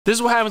This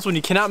is what happens when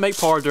you cannot make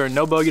par during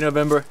No Bogey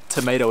November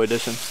Tomato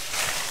Edition.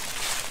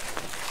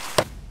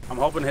 I'm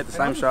hoping to hit the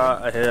same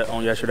shot I hit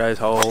on yesterday's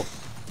hole.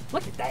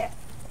 Look at that.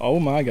 Oh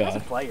my God.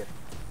 That's a player.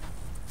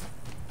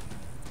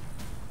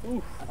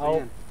 Ooh.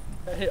 Oh,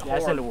 that hit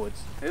hard. That's in the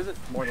woods. Is it?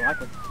 More than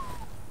likely.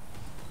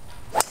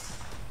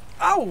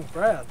 Oh,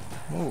 Brad.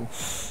 Oh.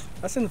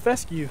 That's in the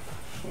fescue.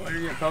 Well,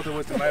 you're getting pelted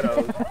with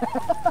tomatoes.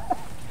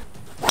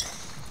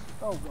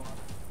 Oh God.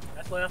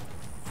 That's left.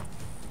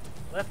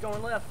 Left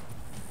going left.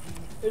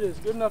 It is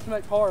good enough to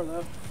make par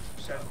though.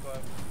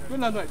 Good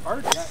enough to make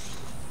birdie actually.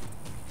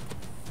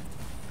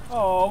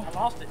 Oh. I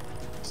lost it.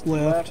 It's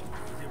left.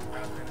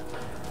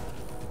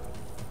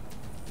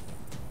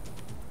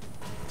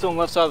 It's on the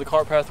left side of the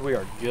cart path. We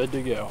are good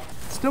to go.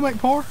 Still make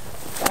par?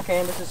 I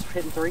can. This is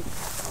hitting 3.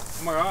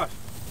 Oh my gosh.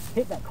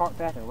 Hit that cart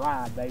path and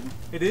ride, baby.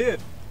 It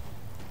did.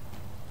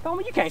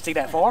 Tommy, you can't see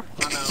that far.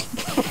 I know.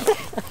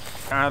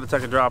 I had to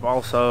take a drop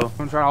also.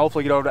 I'm trying to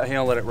hopefully get over that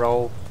hill and let it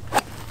roll.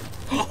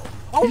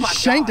 Oh my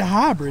shanked God. a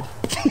hybrid.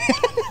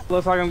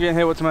 Looks like I'm getting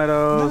hit with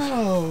tomatoes.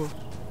 No.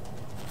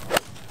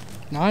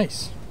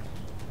 Nice.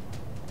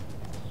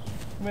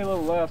 Give me a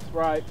little left,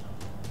 right.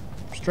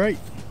 Straight.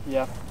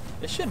 Yeah.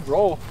 It should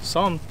roll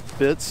some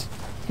bits.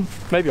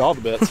 Maybe all the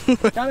bits.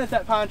 Down at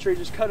that pine tree,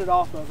 just cut it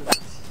off of it.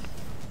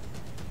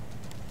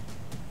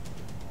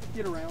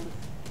 Get around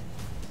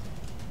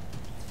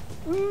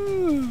it.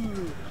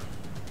 Ooh.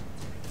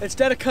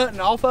 Instead of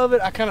cutting off of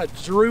it, I kind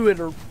of drew it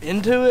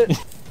into it.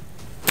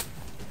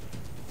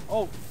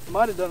 Oh,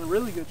 might have done a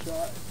really good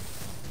shot.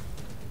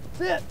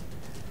 That's it.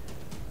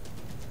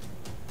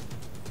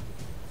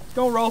 It's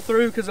gonna roll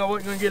through because I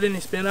wasn't gonna get any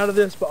spin out of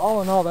this, but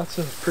all in all, that's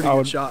a pretty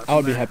good shot. I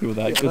would be happy with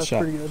that. Yeah, Good that's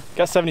shot. pretty good.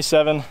 Got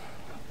 77.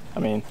 I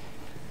mean,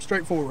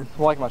 Straightforward.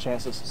 I like my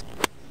chances.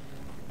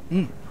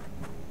 Little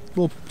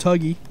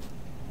tuggy.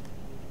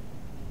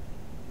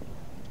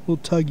 Little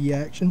tuggy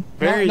action.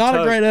 Very not a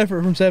tug. great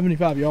effort from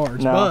 75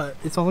 yards, No. but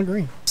it's on the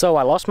green. So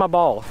I lost my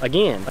ball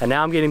again, and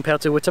now I'm getting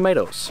pelted with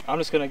tomatoes. I'm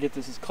just gonna get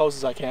this as close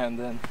as I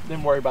can,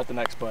 then worry about the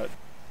next putt.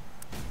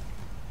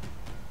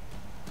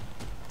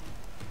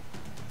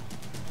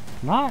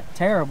 Not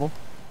terrible.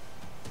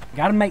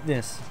 Gotta make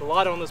this. It's a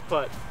lot on this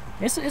putt.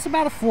 It's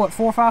about a 4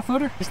 or 5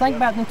 footer. Just think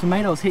about them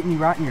tomatoes hitting you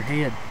right in your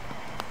head.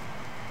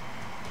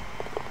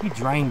 You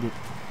drained it.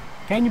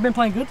 Kane, you've been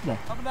playing good today.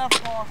 Up and down for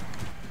par.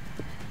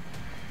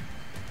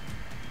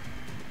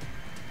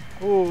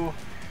 Ooh.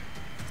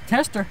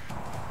 Tester.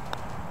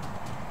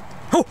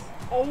 Oh!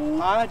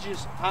 I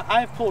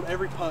have pulled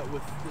every putt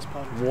with this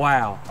putter.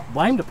 Wow.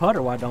 Blame the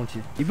putter, why don't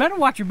you? You better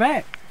watch your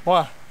back.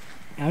 Why?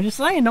 I'm just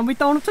saying, don't be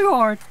throwing it too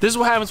hard. This is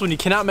what happens when you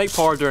cannot make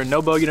par during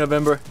No Bogey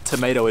November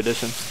Tomato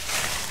Edition.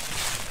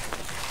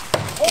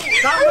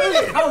 Stop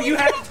moving. Oh, you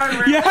have to turn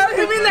around. You have to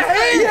give me the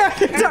head. Yeah.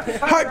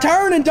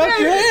 Turn and duck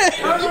your head.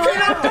 You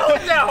cannot do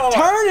it that hard.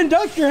 Turn and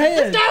duck your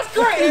head. That's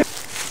great.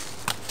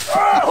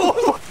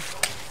 Oh!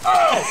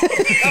 Oh!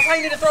 That's how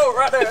you need to throw it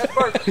right there. That's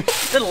perfect.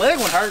 That leg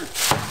one hurt.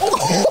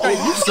 Oh. Hey,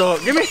 you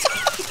suck. Give me.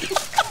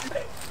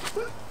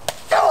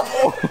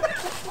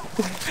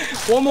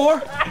 One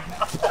more.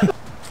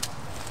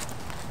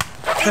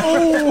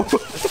 Oh.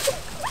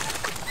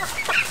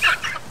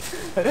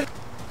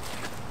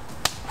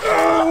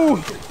 Oh.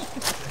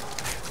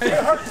 It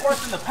hurts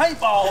worse than the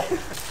paintball.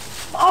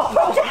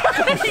 Oh,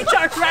 he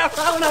turned around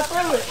right when I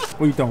threw it.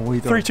 What you doing? What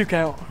you doing? 3-2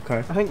 count. Okay.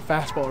 I think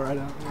fastball right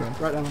down. Okay.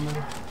 Right down the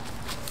middle.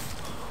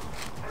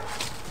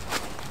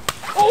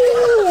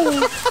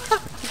 Oh!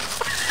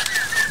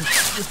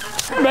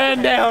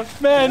 Man down,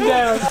 man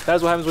down.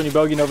 That's what happens when you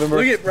bogey November.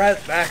 Look at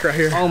Brad's back right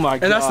here. Oh my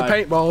God. And that's the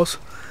paintballs.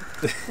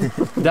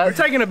 We're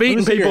taking a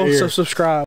beating, see your people, ear. so subscribe.